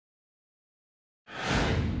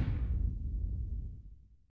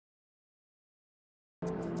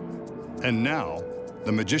And now,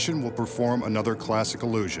 the magician will perform another classic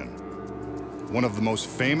illusion, one of the most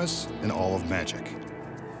famous in all of magic.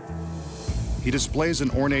 He displays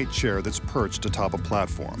an ornate chair that's perched atop a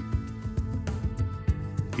platform.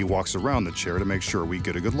 He walks around the chair to make sure we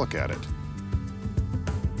get a good look at it.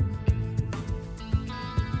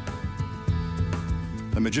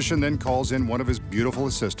 The magician then calls in one of his beautiful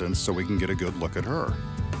assistants so we can get a good look at her.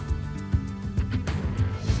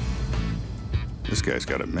 This guy's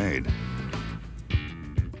got it made.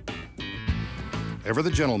 Ever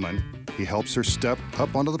the gentleman, he helps her step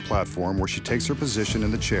up onto the platform where she takes her position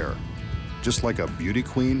in the chair, just like a beauty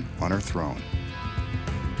queen on her throne.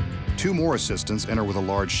 Two more assistants enter with a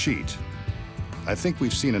large sheet. I think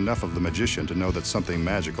we've seen enough of the magician to know that something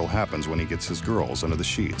magical happens when he gets his girls under the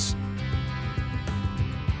sheets.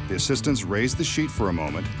 The assistants raise the sheet for a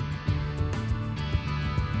moment.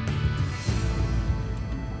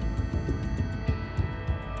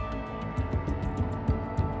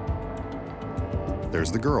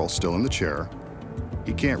 There's the girl still in the chair.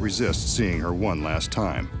 He can't resist seeing her one last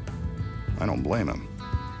time. I don't blame him.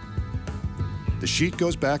 The sheet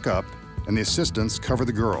goes back up, and the assistants cover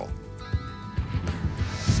the girl.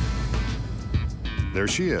 There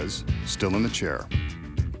she is, still in the chair.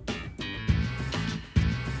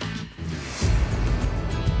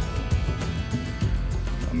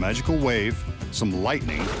 A magical wave, some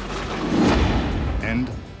lightning, and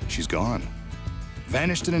she's gone.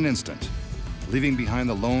 Vanished in an instant, leaving behind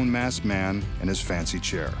the lone masked man and his fancy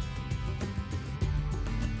chair.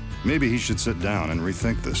 Maybe he should sit down and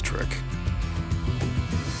rethink this trick.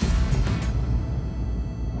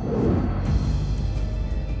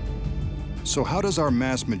 So how does our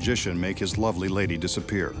masked magician make his lovely lady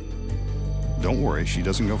disappear? Don't worry, she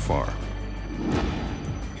doesn't go far.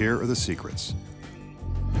 Here are the secrets.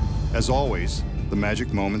 As always, the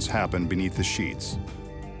magic moments happen beneath the sheets.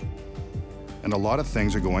 And a lot of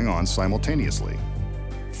things are going on simultaneously.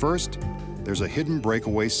 First, there's a hidden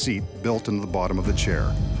breakaway seat built into the bottom of the chair.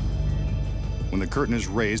 When the curtain is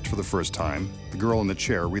raised for the first time, the girl in the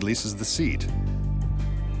chair releases the seat,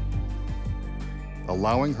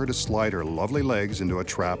 allowing her to slide her lovely legs into a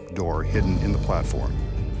trap door hidden in the platform.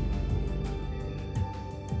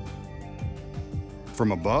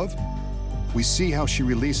 From above, we see how she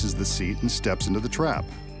releases the seat and steps into the trap.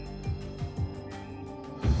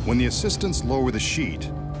 When the assistants lower the sheet,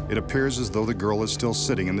 it appears as though the girl is still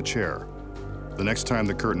sitting in the chair. The next time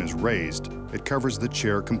the curtain is raised, it covers the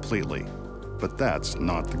chair completely. But that's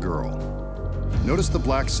not the girl. Notice the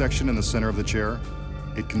black section in the center of the chair?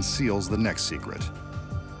 It conceals the next secret.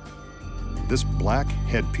 This black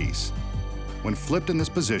headpiece. When flipped in this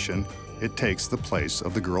position, it takes the place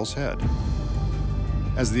of the girl's head.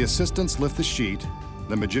 As the assistants lift the sheet,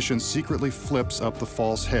 the magician secretly flips up the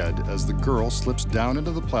false head as the girl slips down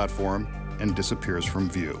into the platform and disappears from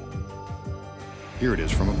view. Here it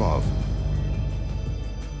is from above.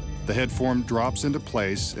 The head form drops into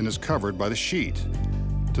place and is covered by the sheet.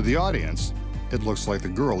 To the audience, it looks like the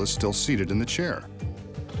girl is still seated in the chair.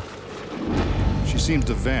 She seems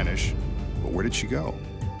to vanish, but where did she go?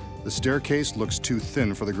 The staircase looks too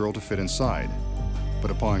thin for the girl to fit inside,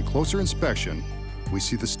 but upon closer inspection, we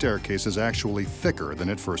see the staircase is actually thicker than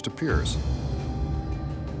it first appears.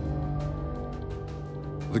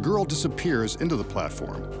 The girl disappears into the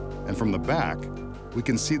platform, and from the back, we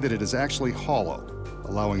can see that it is actually hollow,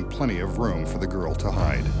 allowing plenty of room for the girl to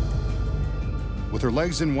hide. With her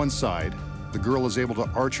legs in one side, the girl is able to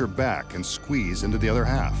arch her back and squeeze into the other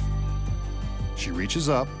half. She reaches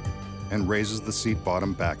up and raises the seat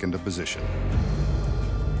bottom back into position.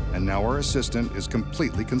 And now our assistant is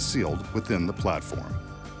completely concealed within the platform.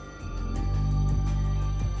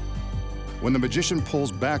 When the magician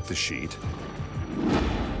pulls back the sheet,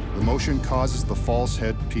 the motion causes the false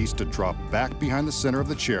head piece to drop back behind the center of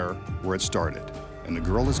the chair where it started, and the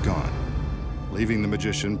girl is gone, leaving the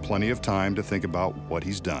magician plenty of time to think about what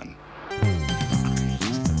he's done.